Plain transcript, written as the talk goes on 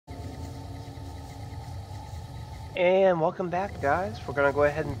And welcome back, guys. We're gonna go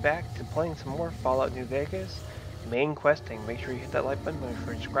ahead and back to playing some more Fallout New Vegas. Main questing. Make sure you hit that like button, make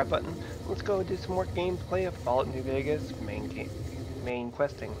sure you subscribe button. Let's go do some more gameplay of Fallout New Vegas main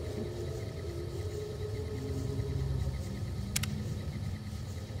questing.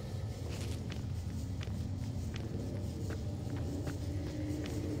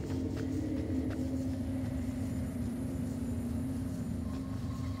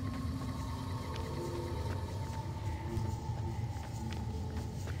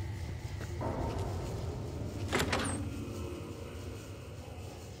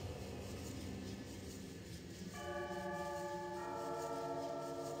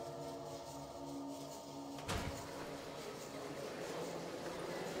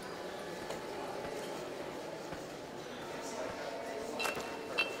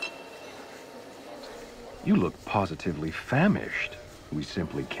 You look positively famished. We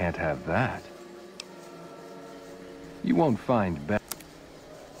simply can't have that. You won't find better.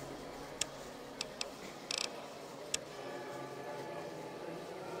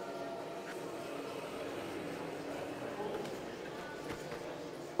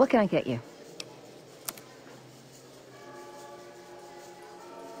 What can I get you?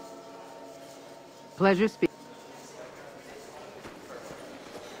 Pleasure speaking.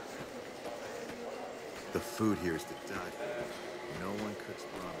 The food here is to die for. No one cooks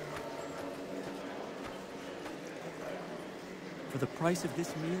ramen. For the price of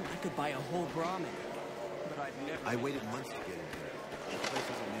this meal, I could buy a whole ramen. But I've never... I waited months to get in here. The place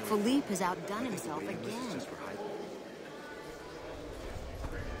isn't nearly- Philippe has outdone himself Waiting lists again. just for high-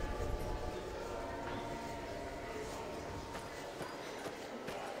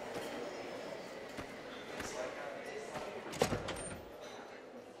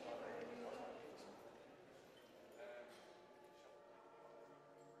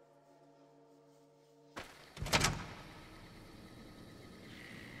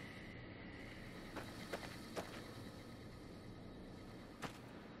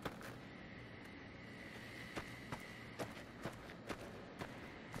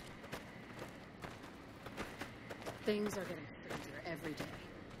 Things are getting crazier every day.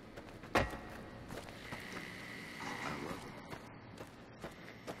 I love it.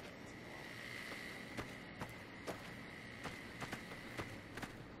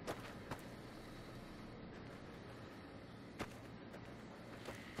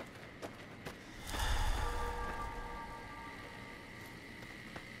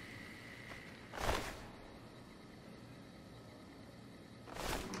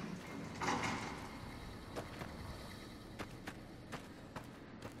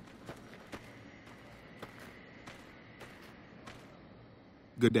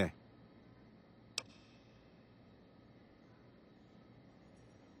 Good day.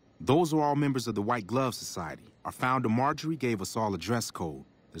 Those are all members of the White Glove Society. Our founder, Marjorie, gave us all a dress code.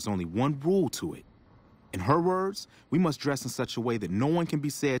 There's only one rule to it. In her words, we must dress in such a way that no one can be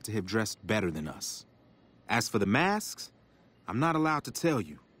said to have dressed better than us. As for the masks, I'm not allowed to tell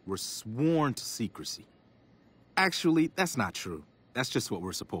you. We're sworn to secrecy. Actually, that's not true. That's just what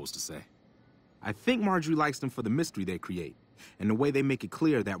we're supposed to say. I think Marjorie likes them for the mystery they create, and the way they make it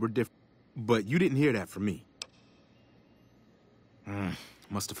clear that we're different. But you didn't hear that from me.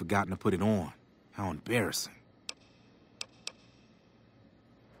 Must have forgotten to put it on. How embarrassing.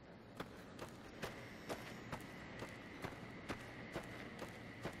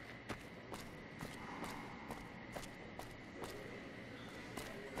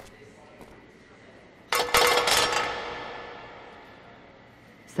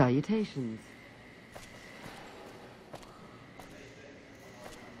 Salutations.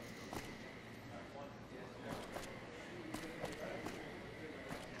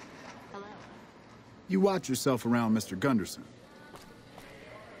 Hello. You watch yourself around, Mr. Gunderson.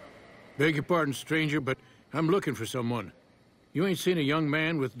 Beg your pardon, stranger, but I'm looking for someone. You ain't seen a young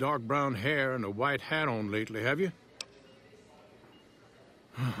man with dark brown hair and a white hat on lately, have you?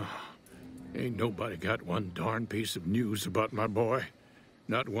 Ain't nobody got one darn piece of news about my boy.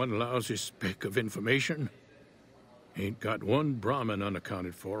 Not one lousy speck of information. Ain't got one Brahmin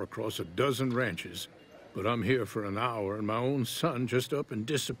unaccounted for across a dozen ranches. But I'm here for an hour and my own son just up and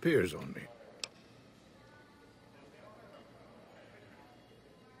disappears on me.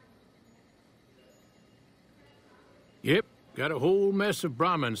 Yep, got a whole mess of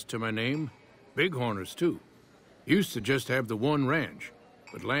Brahmins to my name. Bighorners, too. Used to just have the one ranch,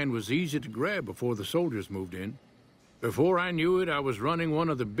 but land was easy to grab before the soldiers moved in. Before I knew it, I was running one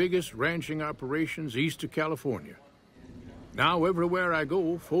of the biggest ranching operations east of California. Now, everywhere I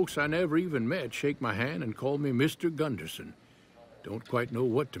go, folks I never even met shake my hand and call me Mr. Gunderson. Don't quite know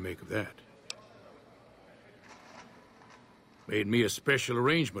what to make of that. Made me a special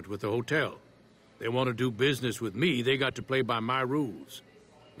arrangement with the hotel. They want to do business with me, they got to play by my rules.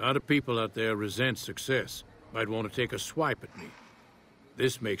 A lot of people out there resent success. Might want to take a swipe at me.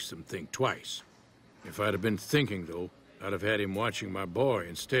 This makes them think twice. If I'd have been thinking, though, I'd have had him watching my boy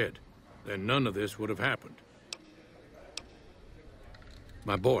instead. Then none of this would have happened.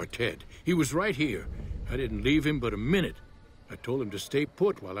 My boy, Ted, he was right here. I didn't leave him but a minute. I told him to stay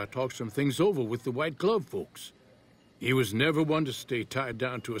put while I talked some things over with the White Glove folks. He was never one to stay tied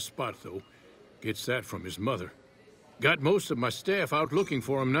down to a spot, though. Gets that from his mother. Got most of my staff out looking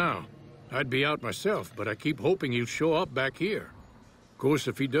for him now. I'd be out myself, but I keep hoping he'll show up back here. Of course,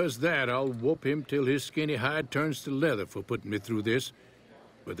 if he does that, I'll whoop him till his skinny hide turns to leather for putting me through this.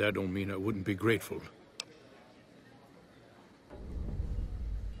 But that don't mean I wouldn't be grateful.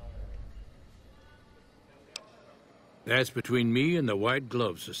 That's between me and the White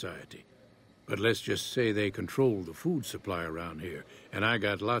Glove Society. But let's just say they control the food supply around here, and I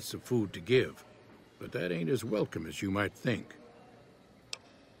got lots of food to give. But that ain't as welcome as you might think.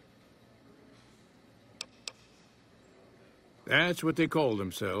 That's what they call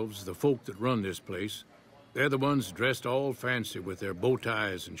themselves, the folk that run this place. They're the ones dressed all fancy with their bow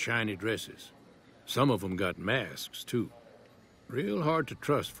ties and shiny dresses. Some of them got masks, too. Real hard to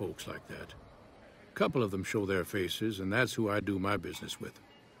trust folks like that. A couple of them show their faces, and that's who I do my business with.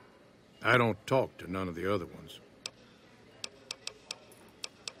 I don't talk to none of the other ones.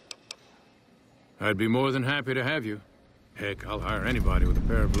 I'd be more than happy to have you. Heck, I'll hire anybody with a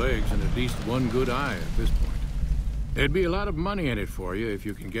pair of legs and at least one good eye at this point. There'd be a lot of money in it for you if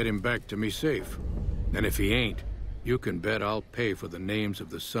you can get him back to me safe. And if he ain't, you can bet I'll pay for the names of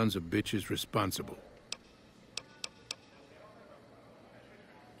the sons of bitches responsible.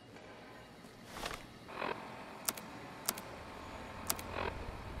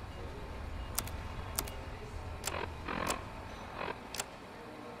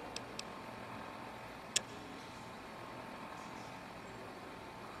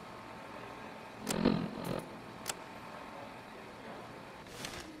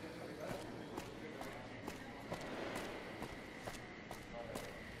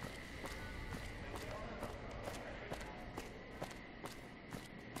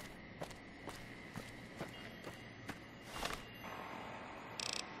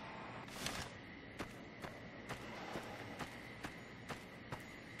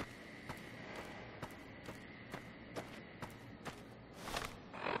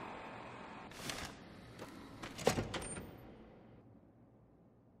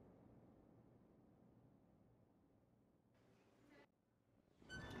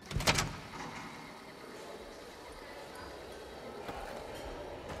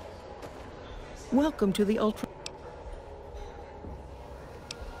 Welcome to the Ultra...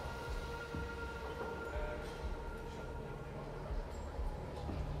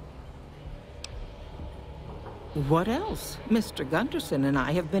 What else? Mr. Gunderson and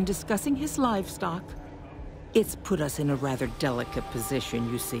I have been discussing his livestock. It's put us in a rather delicate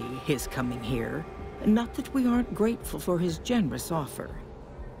position, you see, his coming here. Not that we aren't grateful for his generous offer.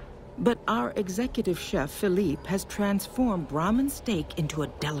 But our executive chef, Philippe, has transformed Brahmin steak into a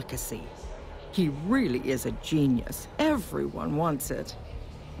delicacy. He really is a genius. Everyone wants it.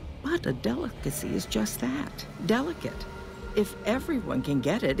 But a delicacy is just that, delicate. If everyone can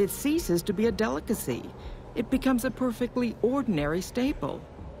get it, it ceases to be a delicacy. It becomes a perfectly ordinary staple.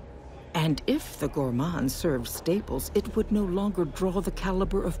 And if the gourmand served staples, it would no longer draw the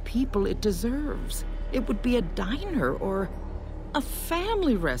caliber of people it deserves. It would be a diner or a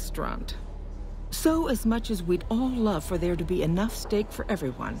family restaurant. So as much as we'd all love for there to be enough steak for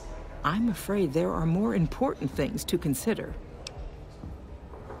everyone, I'm afraid there are more important things to consider.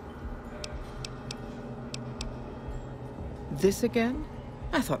 This again?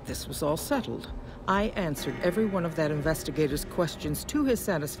 I thought this was all settled. I answered every one of that investigator's questions to his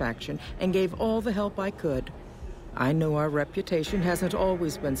satisfaction and gave all the help I could. I know our reputation hasn't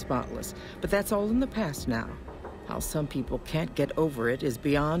always been spotless, but that's all in the past now. How some people can't get over it is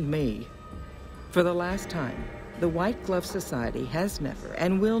beyond me. For the last time, the White Glove Society has never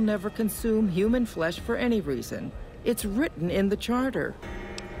and will never consume human flesh for any reason. It's written in the charter.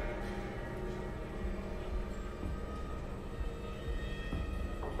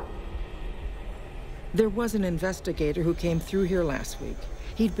 There was an investigator who came through here last week.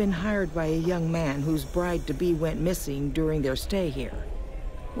 He'd been hired by a young man whose bride-to-be went missing during their stay here.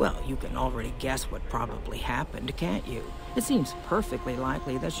 Well, you can already guess what probably happened, can't you? It seems perfectly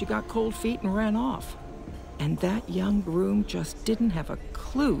likely that she got cold feet and ran off. And that young groom just didn't have a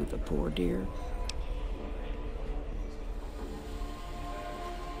clue, the poor dear.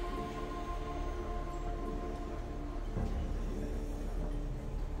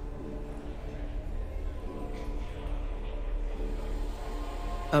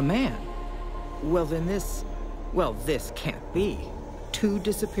 A man? Well, then this can't be. 2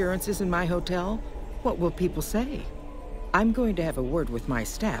 disappearances in my hotel? What will people say? I'm going to have a word with my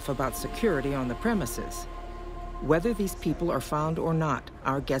staff about security on the premises. Whether these people are found or not,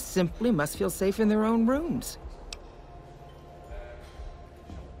 our guests simply must feel safe in their own rooms.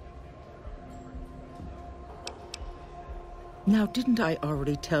 Now, didn't I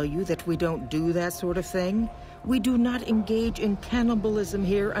already tell you that we don't do that sort of thing? We do not engage in cannibalism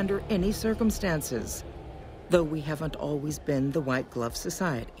here under any circumstances. Though we haven't always been the White Glove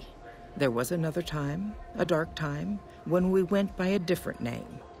Society. There was another time, a dark time, when we went by a different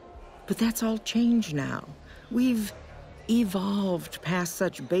name. But that's all changed now. We've evolved past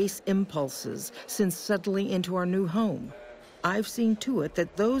such base impulses since settling into our new home. I've seen to it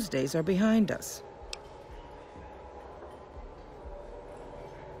that those days are behind us.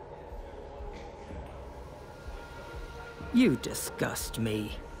 You disgust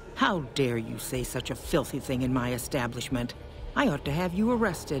me. How dare you say such a filthy thing in my establishment? I ought to have you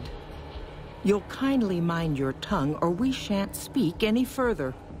arrested. You'll kindly mind your tongue, or we shan't speak any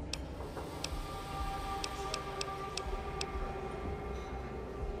further.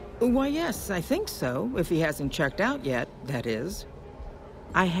 Why, yes, I think so, if he hasn't checked out yet, that is.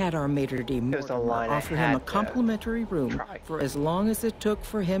 I had our maitre d' Mortimer offer him a complimentary room for as long as it took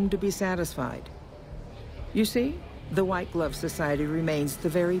for him to be satisfied. You see? The White Glove Society remains the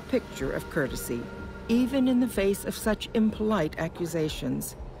very picture of courtesy, even in the face of such impolite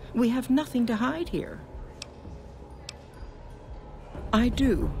accusations. We have nothing to hide here. I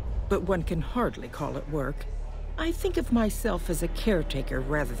do, but one can hardly call it work. I think of myself as a caretaker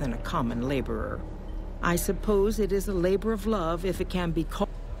rather than a common laborer. I suppose it is a labor of love if it can be called.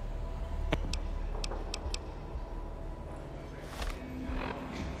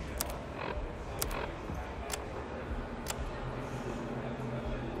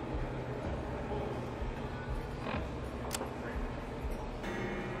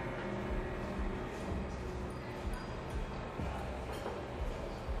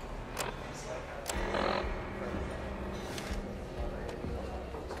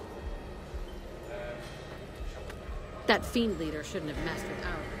 That fiend leader shouldn't have messed with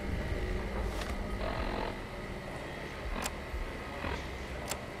our...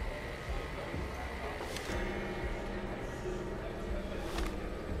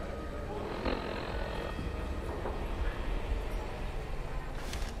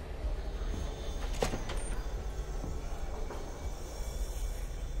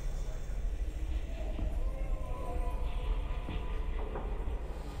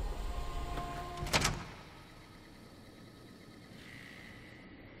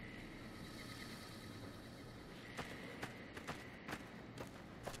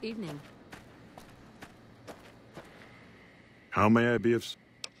 Evening. How may I be of...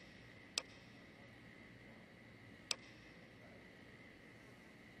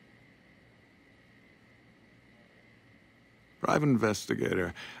 Private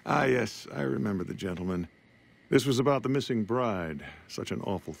investigator. Ah, yes, I remember the gentleman. This was about the missing bride. Such an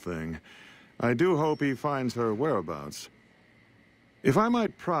awful thing. I do hope he finds her whereabouts. If I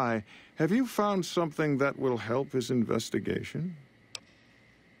might pry, have you found something that will help his investigation?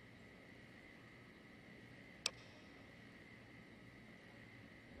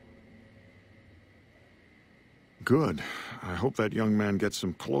 Good. I hope that young man gets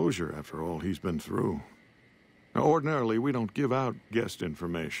some closure after all he's been through. Now, ordinarily, we don't give out guest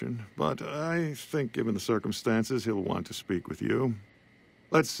information, but I think given the circumstances, he'll want to speak with you.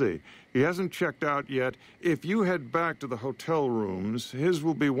 Let's see. He hasn't checked out yet. If you head back to the hotel rooms, his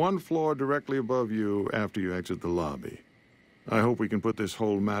will be 1 floor directly above you after you exit the lobby. I hope we can put this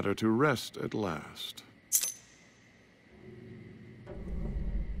whole matter to rest at last.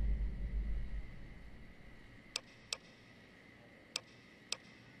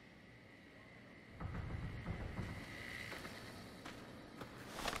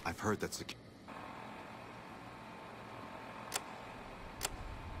 I've heard that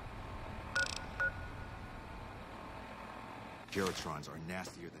Geratrons are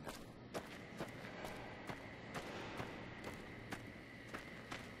nastier than ever.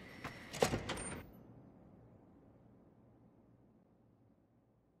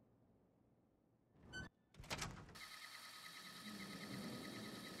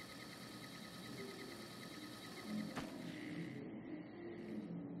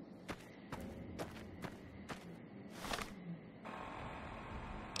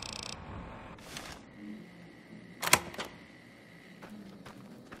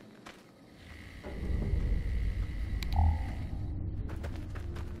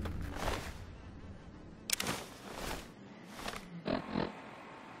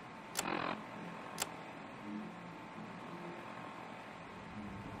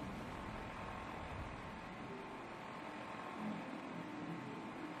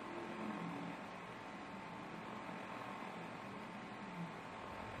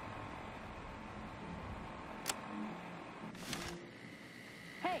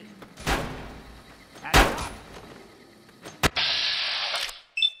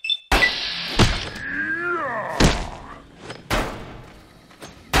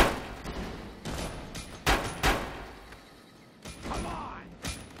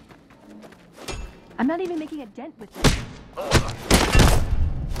 I'm not even making a dent with this.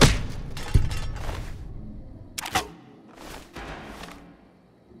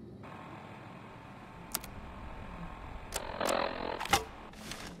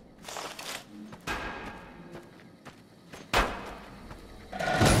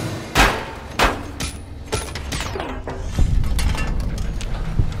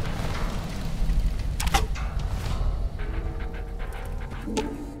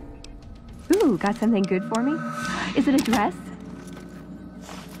 Ooh, got something good for me? Is it a dress?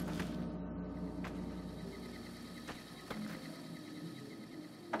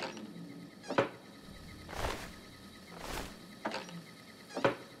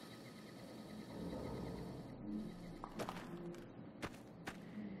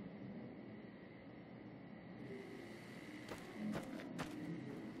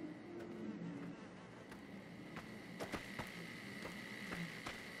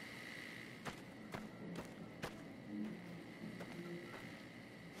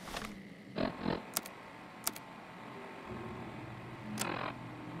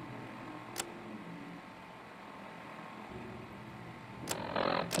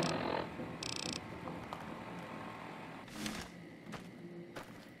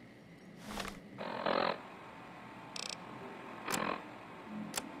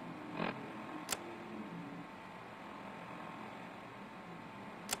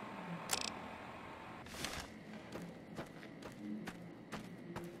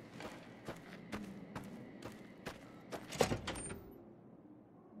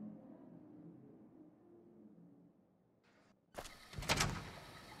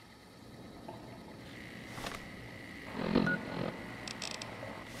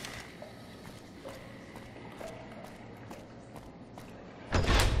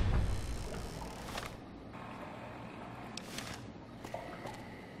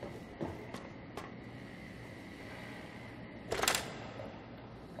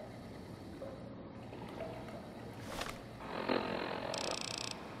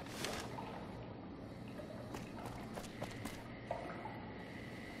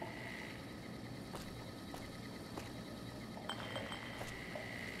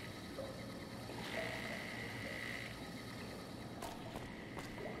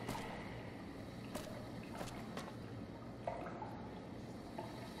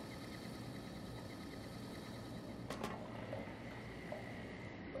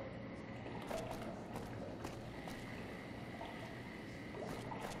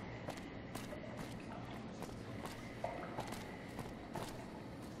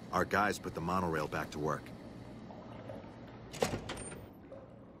 Our guys put the monorail back to work.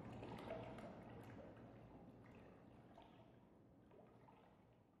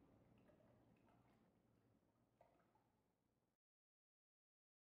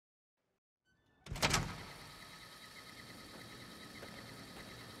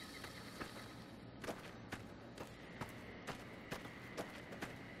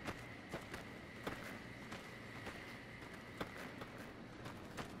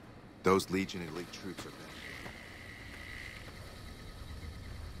 Those Legion elite troops are back.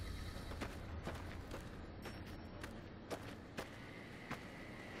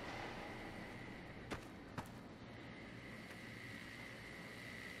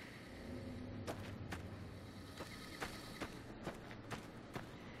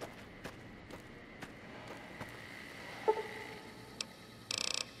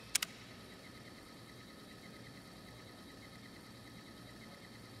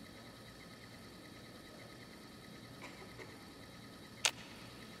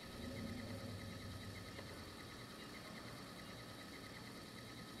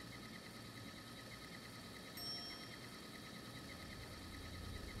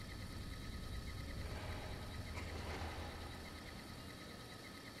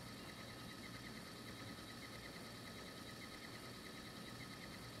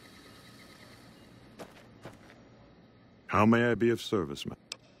 How may I be of service, ma'am?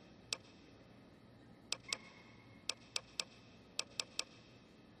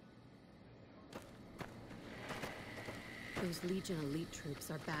 Those Legion elite troops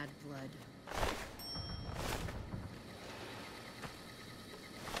are bad blood.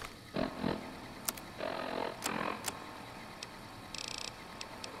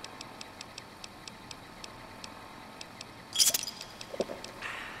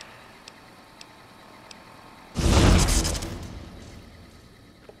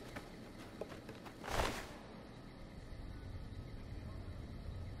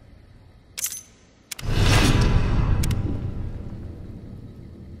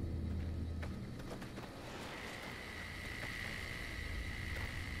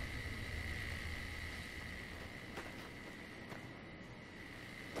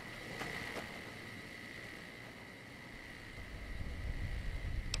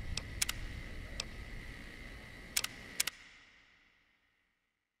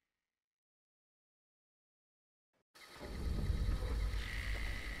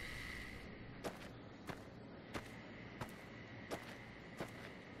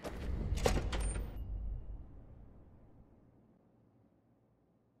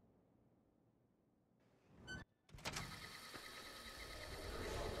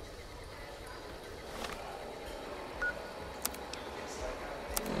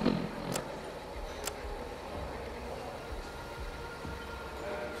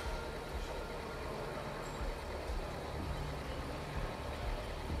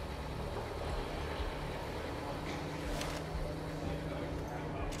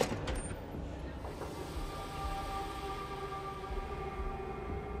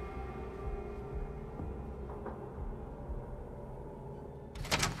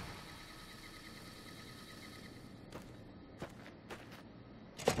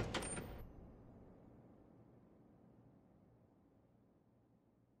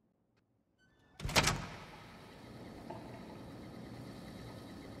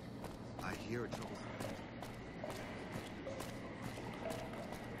 here or trouble?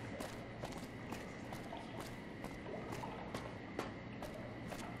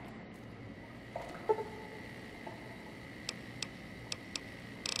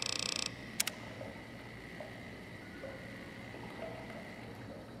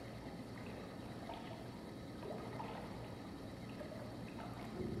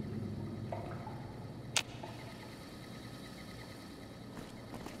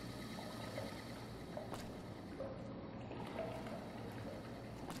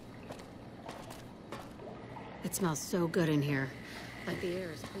 It smells so good in here. Like the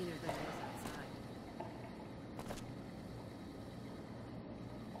air is cleaner than it is outside.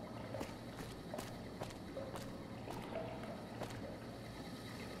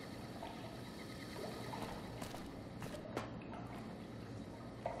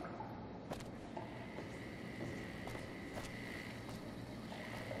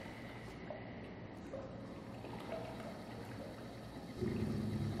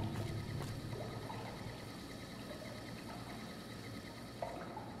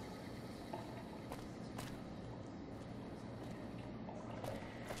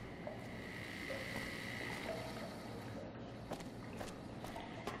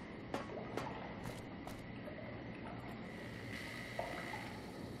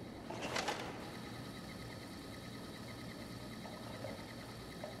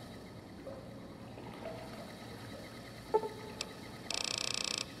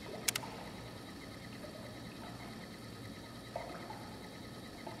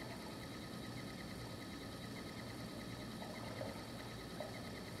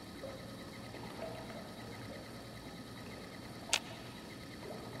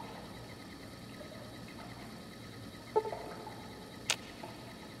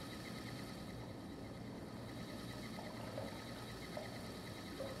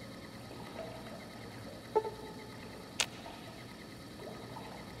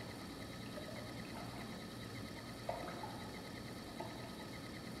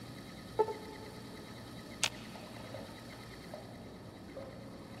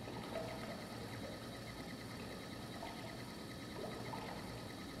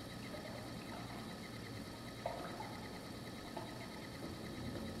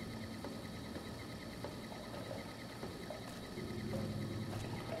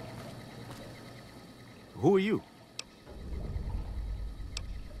 Who are you?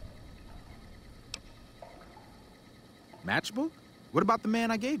 Matchbook? What about the man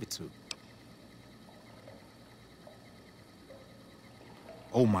I gave it to?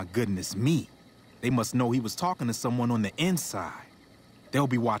 Oh my goodness me. They must know he was talking to someone on the inside. They'll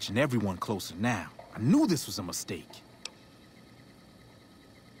be watching everyone closer now. I knew this was a mistake.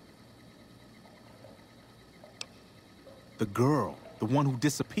 The girl, the one who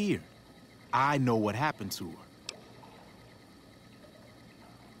disappeared. I know what happened to her.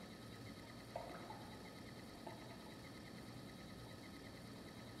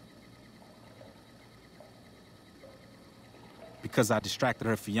 Because I distracted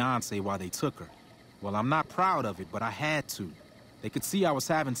her fiancé while they took her. Well, I'm not proud of it, but I had to. They could see I was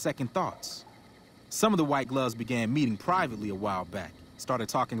having second thoughts. Some of the White Gloves began meeting privately a while back, started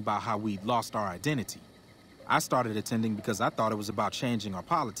talking about how we'd lost our identity. I started attending because I thought it was about changing our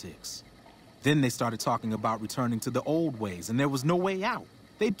politics. Then they started talking about returning to the old ways, and there was no way out.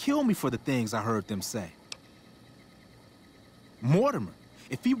 They'd kill me for the things I heard them say. Mortimer,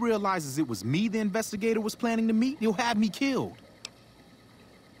 if he realizes it was me the investigator was planning to meet, he'll have me killed.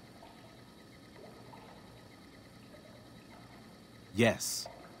 Yes,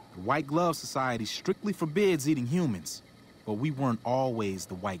 the White Glove Society strictly forbids eating humans, but we weren't always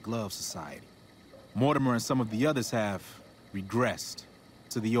the White Glove Society. Mortimer and some of the others have regressed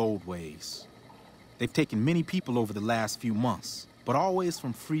to the old ways. They've taken many people over the last few months, but always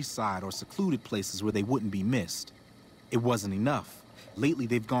from Freeside or secluded places where they wouldn't be missed. It wasn't enough. Lately,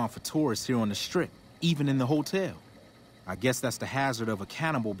 they've gone for tourists here on the Strip, even in the hotel. I guess that's the hazard of a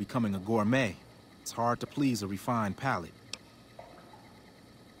cannibal becoming a gourmet. It's hard to please a refined palate.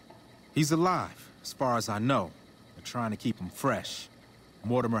 He's alive, as far as I know. They're trying to keep him fresh.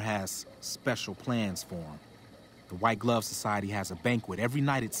 Mortimer has special plans for him. The White Glove Society has a banquet every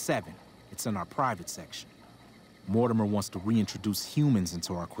night at 7. It's in our private section. Mortimer wants to reintroduce humans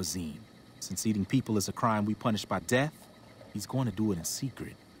into our cuisine. Since eating people is a crime we punish by death, he's going to do it in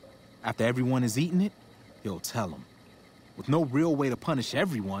secret. After everyone has eaten it, he'll tell them. With no real way to punish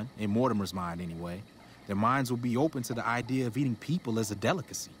everyone, in Mortimer's mind anyway, their minds will be open to the idea of eating people as a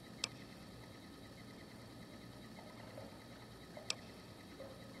delicacy.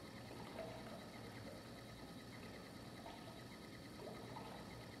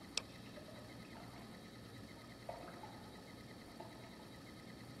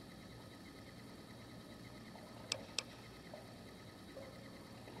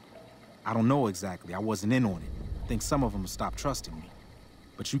 I don't know exactly. I wasn't in on it. I think some of them have stopped trusting me.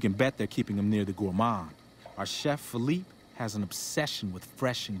 But you can bet they're keeping him near the gourmand. Our chef, Philippe, has an obsession with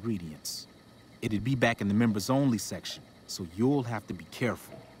fresh ingredients. It'd be back in the members-only section, so you'll have to be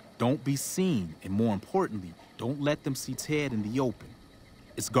careful. Don't be seen, and more importantly, don't let them see Ted in the open.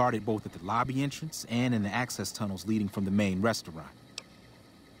 It's guarded both at the lobby entrance and in the access tunnels leading from the main restaurant.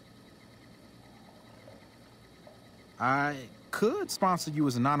 I could sponsor you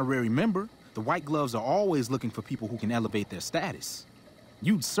as an honorary member. The White Gloves are always looking for people who can elevate their status.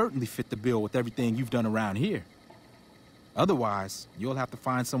 You'd certainly fit the bill with everything you've done around here. Otherwise, you'll have to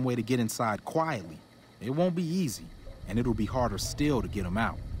find some way to get inside quietly. It won't be easy, and it'll be harder still to get them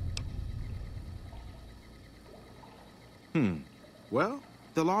out. Well,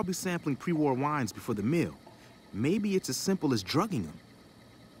 they'll all be sampling pre-war wines before the meal. Maybe it's as simple as drugging them.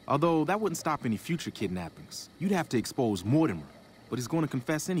 Although that wouldn't stop any future kidnappings. You'd have to expose Mortimer, but he's going to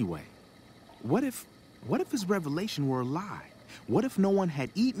confess anyway. What if his revelation were a lie? What if no one had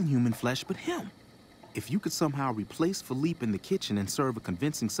eaten human flesh but him? If you could somehow replace Philippe in the kitchen and serve a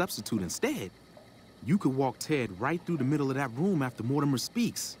convincing substitute instead, you could walk Ted right through the middle of that room after Mortimer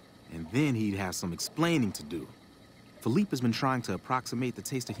speaks, and then he'd have some explaining to do. Philippe has been trying to approximate the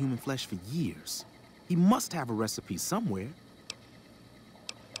taste of human flesh for years. He must have a recipe somewhere.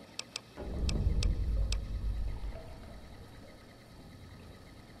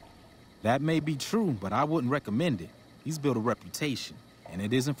 That may be true, but I wouldn't recommend it. He's built a reputation, and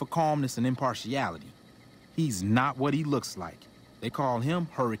it isn't for calmness and impartiality. He's not what he looks like. They call him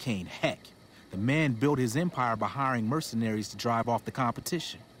Hurricane Heck. The man built his empire by hiring mercenaries to drive off the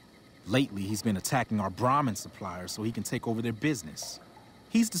competition. Lately, he's been attacking our Brahmin suppliers so he can take over their business.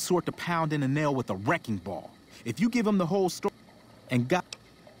 He's the sort to pound in a nail with a wrecking ball. If you give him the whole story and got...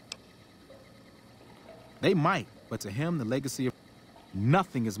 They might, but to him, the legacy of...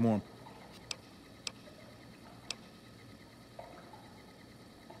 Nothing is more important.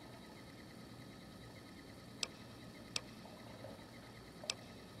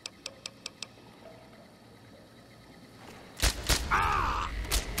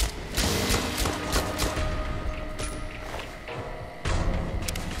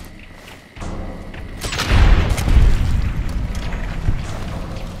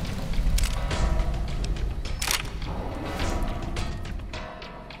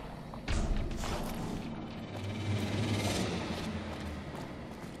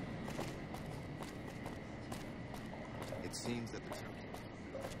 It seems that the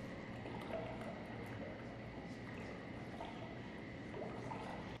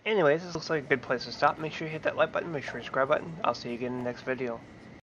Anyways, this looks like a good place to stop. Make sure you hit that like button, make sure you subscribe button. I'll see you again in the next video.